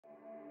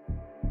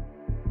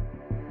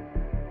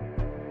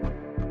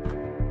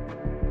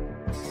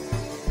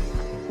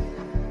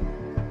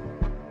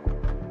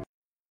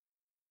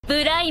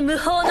無頼無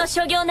法の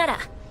所業なら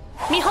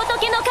御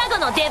仏の加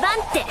護の出番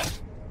って。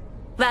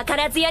分か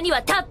らず屋に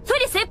はたっぷ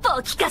り説法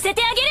を聞かせ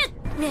てあ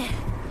げる。ね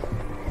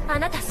え、あ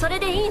なたそれ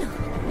でいいの？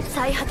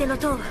最果ての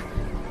塔は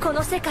こ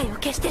の世界を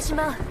消してし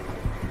まう。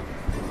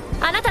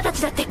あなたた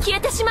ちだって消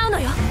えてしまうの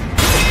よ。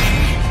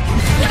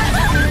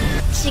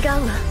違うわ。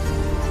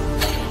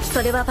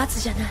それは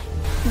罰じゃない。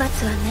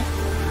罰はね、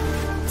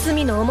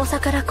罪の重さ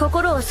から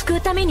心を救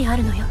うためにあ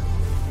るのよ。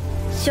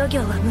諸行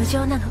は無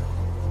常なの。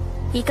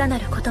いかな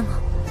ることも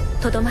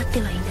とどまって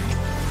はいない。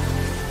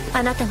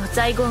あなたの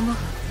在業も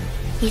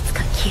いつ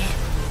か消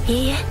える。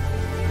いいえ、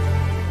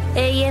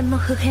永遠も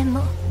不変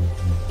も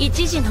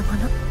一時のも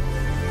の。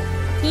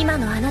今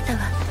のあなたは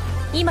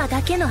今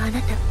だけのあなた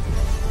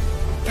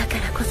だか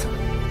らこそ、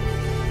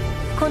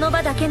この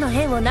場だけの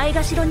縁をない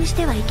がしろにし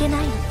てはいけ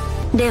ない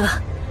の。で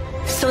は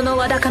その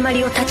わだかま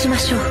りを断ちま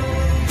しょう。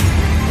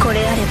こ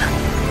れあれば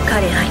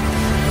彼愛、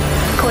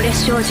これ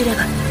生じれ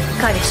ば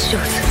彼生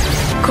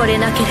ず、これ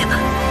なければ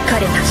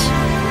彼なし、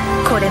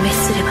これ滅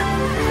すれば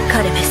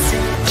彼滅す。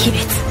鬼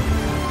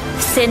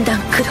別仙断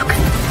功徳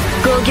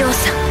五行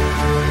三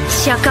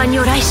釈迦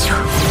如来生。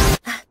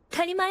当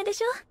たり前で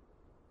しょ。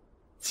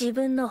自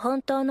分の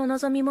本当の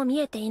望みも見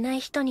えていない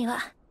人には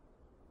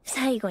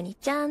最後に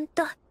ちゃん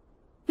と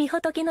御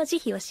仏の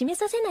慈悲を示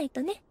させない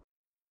とね。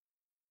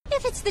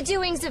If it's the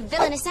doings of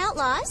villainous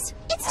outlaws,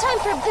 it's time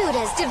for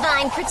Buddha's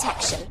divine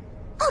protection.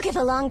 I'll give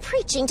a long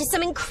preaching to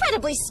some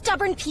incredibly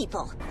stubborn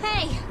people.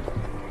 Hey,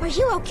 are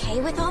you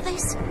okay with all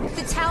this?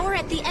 The tower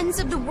at the ends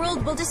of the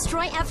world will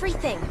destroy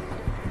everything.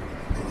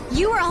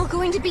 You are all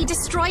going to be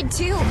destroyed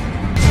too.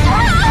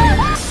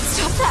 Ah!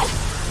 Stop that!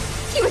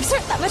 You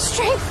exert that much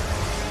strength.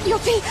 You'll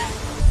be...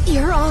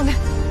 You're wrong.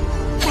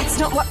 That's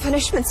not what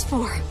punishment's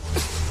for.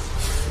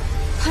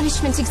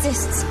 Punishment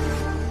exists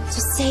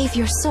to save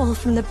your soul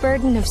from the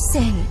burden of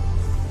sin.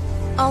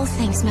 All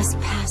things must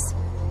pass.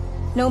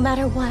 No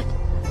matter what,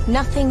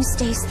 nothing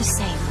stays the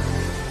same.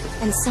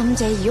 And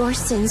someday your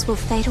sins will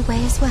fade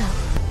away as well.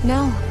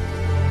 No.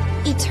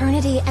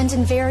 Eternity and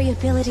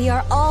invariability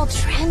are all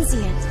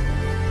transient.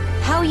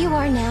 How you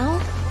are now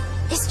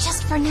is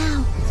just for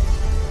now.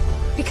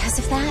 Because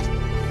of that,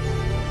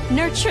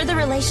 nurture the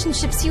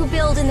relationships you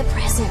build in the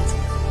present.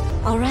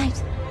 All right,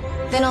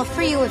 then I'll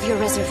free you of your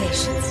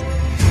reservations.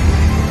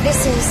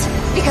 This is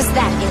because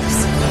that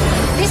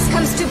is. This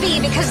comes to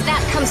be because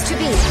that comes to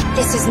be.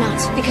 This is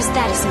not because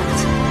that is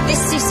not. This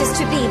ceases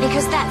to be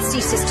because that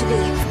ceases to be.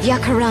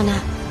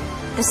 Yakarana,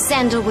 the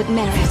sandalwood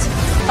merit,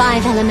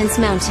 5 Elements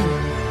Mountain,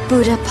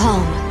 Buddha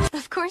Palm.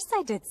 Of course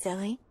I did,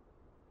 silly.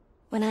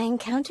 When I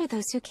encounter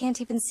those who can't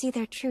even see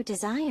their true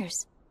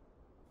desires,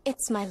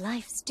 it's my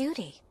life's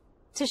duty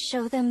to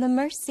show them the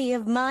mercy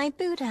of my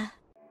Buddha.